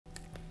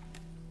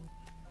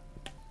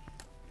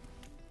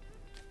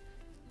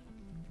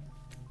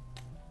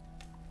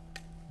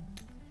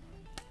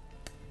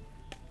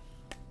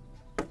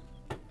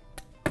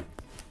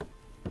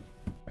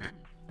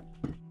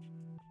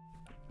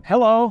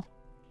Hello.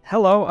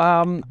 Hello.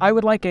 I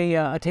would like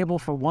a table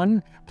for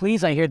one,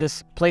 please. I hear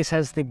this place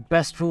has the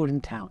best food in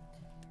town.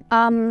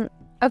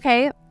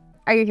 Okay.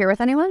 Are you here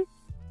with anyone?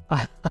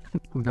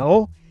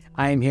 No,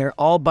 I am here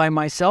all by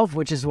myself,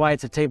 which is why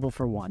it's a table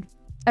for one.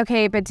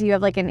 Okay, but do you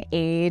have like an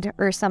aide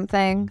or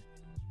something?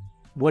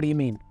 What do you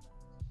mean?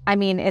 I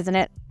mean, isn't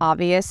it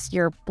obvious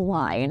you're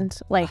blind?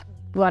 Like,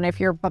 what if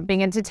you're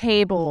bumping into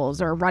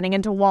tables or running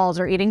into walls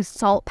or eating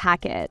salt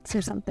packets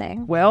or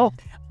something? Well,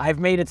 I've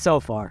made it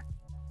so far.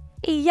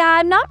 Yeah,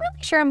 I'm not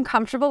really sure I'm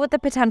comfortable with the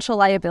potential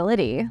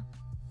liability.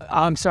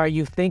 I'm sorry,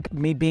 you think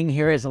me being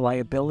here is a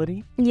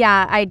liability?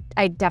 Yeah,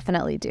 I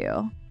definitely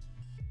do.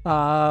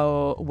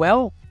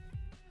 Well,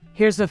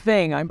 here's the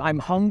thing. I'm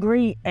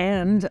hungry,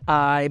 and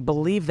I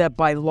believe that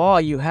by law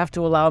you have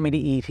to allow me to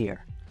eat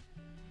here.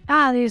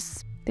 Ah,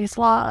 these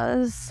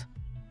laws.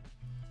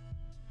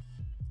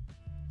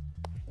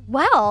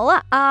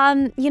 Well,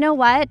 you know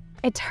what?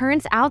 It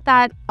turns out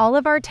that all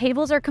of our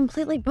tables are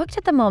completely booked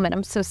at the moment.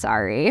 I'm so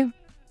sorry.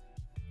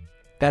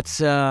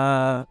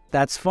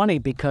 That's funny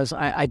because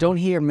I don't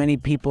hear many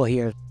people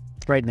here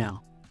right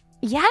now.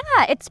 Yeah,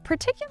 it's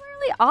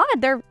particularly odd.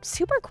 They're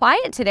super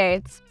quiet today.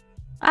 It's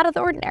out of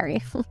the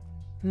ordinary.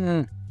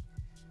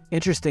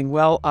 Interesting.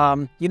 Well,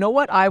 you know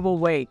what? I will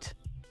wait.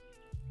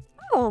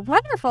 Oh,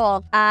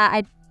 wonderful.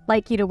 I'd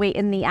like you to wait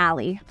in the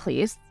alley,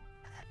 please.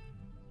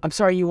 I'm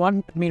sorry, you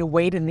want me to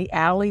wait in the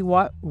alley?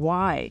 What?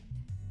 Why?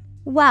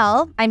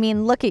 Well, I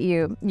mean, look at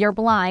you. You're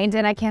blind,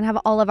 and I can't have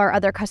all of our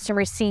other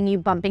customers seeing you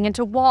bumping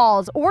into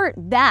walls or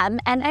them.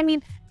 And I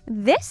mean,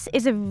 this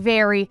is a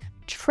very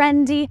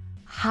trendy,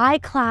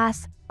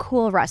 high-class,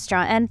 cool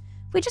restaurant, and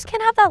we just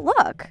can't have that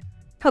look.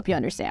 Hope you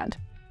understand.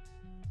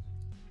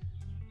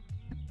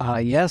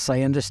 Yes,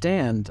 I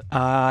understand.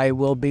 I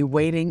will be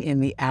waiting in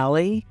the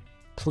alley.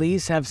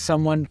 Please have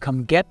someone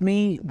come get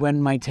me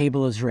when my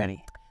table is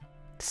ready.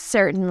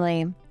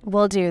 Certainly.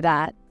 We'll do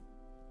that.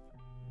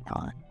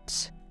 Not.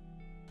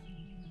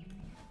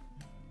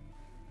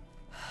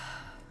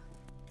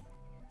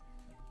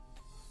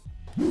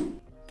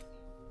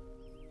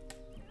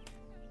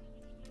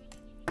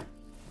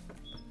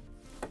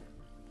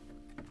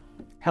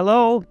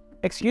 Hello?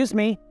 Excuse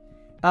me.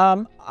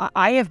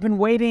 I have been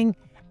waiting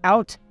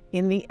out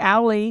in the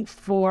alley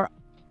for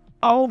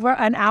over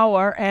an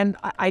hour, and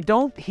I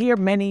don't hear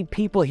many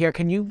people here.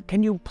 Can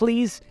you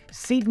please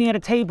seat me at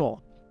a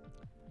table?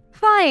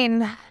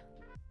 Fine.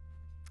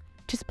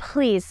 Just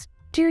please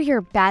do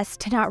your best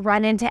to not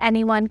run into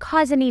anyone,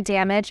 cause any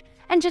damage,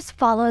 and just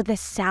follow the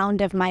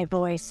sound of my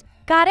voice.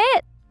 Got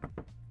it?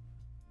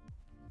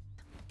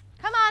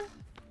 Come on.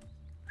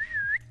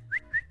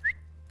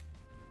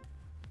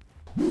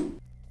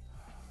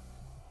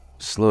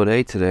 Slow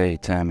day today,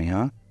 Tammy,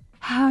 huh?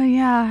 Oh,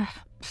 yeah.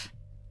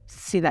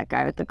 See that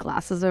guy with the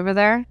glasses over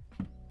there?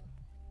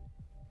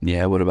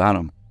 Yeah, what about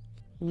him?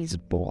 He's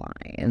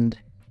blind.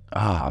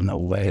 Oh, no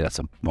way, that's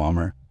a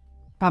bummer.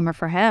 Bummer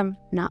for him,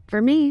 not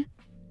for me.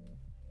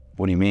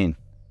 What do you mean?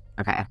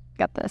 Okay,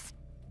 got this.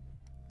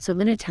 So I'm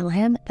gonna tell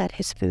him that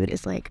his food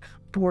is like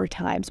 4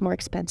 times more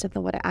expensive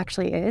than what it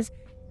actually is.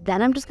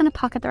 Then I'm just gonna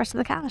pocket the rest of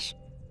the cash.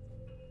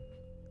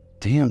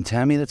 Damn,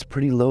 Tammy, that's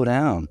pretty low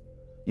down.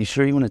 You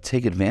sure you want to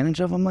take advantage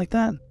of him like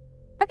that?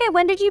 Okay,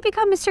 when did you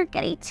become Mr.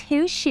 Getty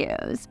Two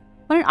Shoes?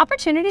 When an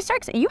opportunity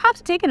strikes, you have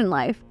to take it in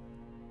life.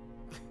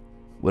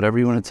 Whatever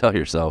you want to tell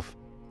yourself.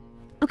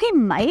 Okay,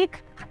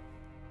 Mike.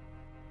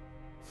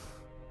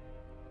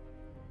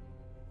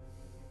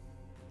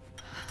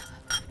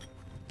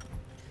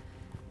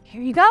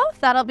 Here you go.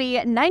 That'll be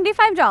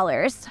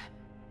 $95.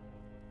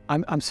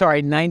 I'm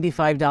sorry,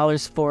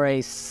 $95 for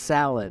a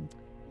salad.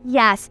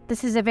 Yes,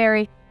 this is a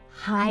very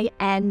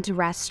high-end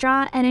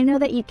restaurant, and I know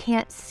that you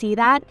can't see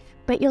that,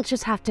 but you'll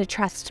just have to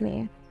trust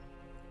me.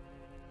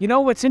 You know,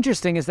 what's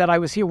interesting is that I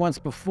was here once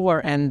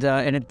before, and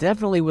it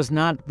definitely was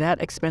not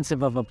that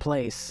expensive of a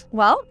place.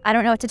 Well, I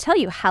don't know what to tell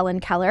you,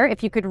 Helen Keller.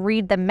 If you could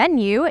read the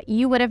menu,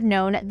 you would have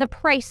known the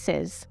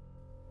prices.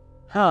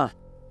 Huh.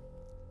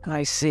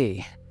 I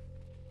see.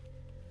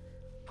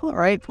 All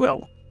right,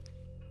 well,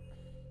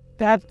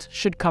 that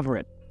should cover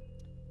it.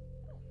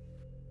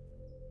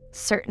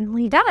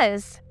 Certainly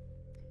does.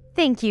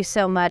 Thank you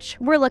so much.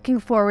 We're looking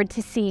forward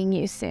to seeing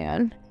you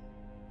soon.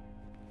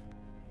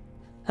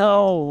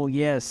 Oh,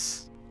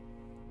 yes.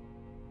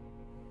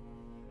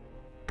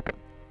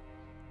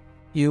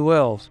 You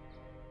will.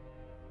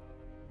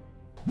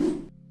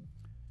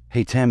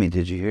 Hey, Tammy,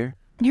 did you hear?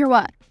 Hear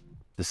what?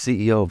 The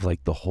CEO of,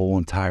 like, the whole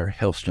entire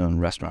Hillstone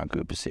restaurant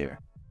group is here.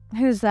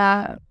 Who's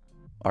that?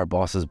 Our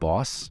boss's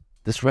boss.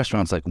 This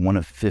restaurant's like one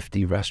of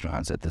 50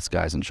 restaurants that this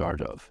guy's in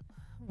charge of.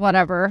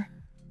 Whatever.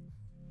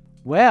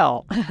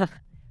 Well,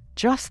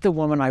 just the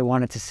woman I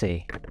wanted to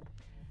see.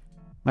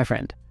 My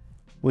friend,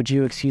 would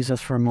you excuse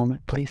us for a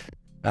moment, please?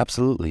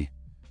 Absolutely.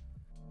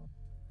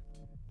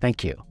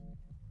 Thank you.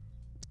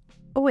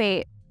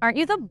 Wait, aren't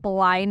you the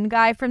blind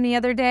guy from the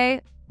other day?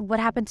 What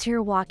happened to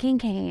your walking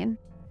cane?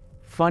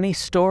 Funny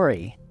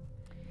story.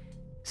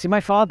 See,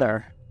 my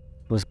father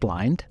was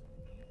blind,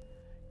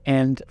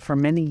 and for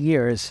many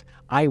years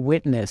I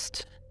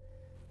witnessed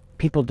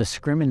people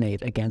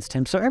discriminate against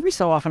him. So every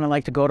so often I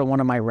like to go to one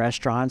of my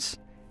restaurants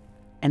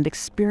and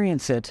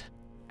experience it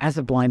as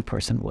a blind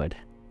person would.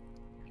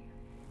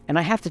 And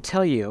I have to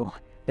tell you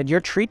that your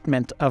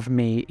treatment of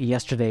me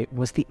yesterday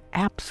was the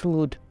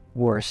absolute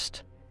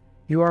worst.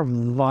 You are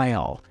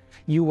vile.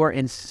 You were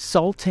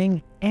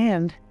insulting,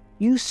 and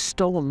you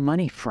stole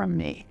money from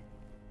me.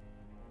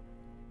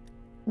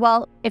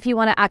 Well, if you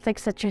want to act like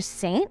such a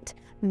saint,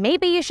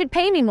 maybe you should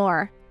pay me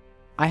more.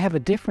 I have a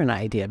different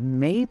idea.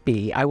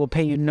 Maybe I will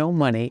pay you no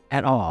money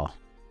at all.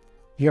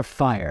 You're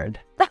fired.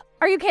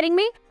 Are you kidding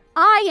me?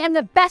 I am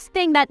the best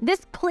thing that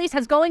this place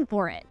has going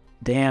for it.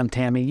 Damn,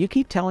 Tammy, you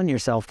keep telling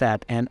yourself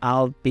that, and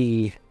I'll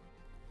be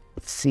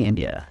seeing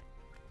ya.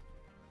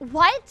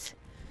 What?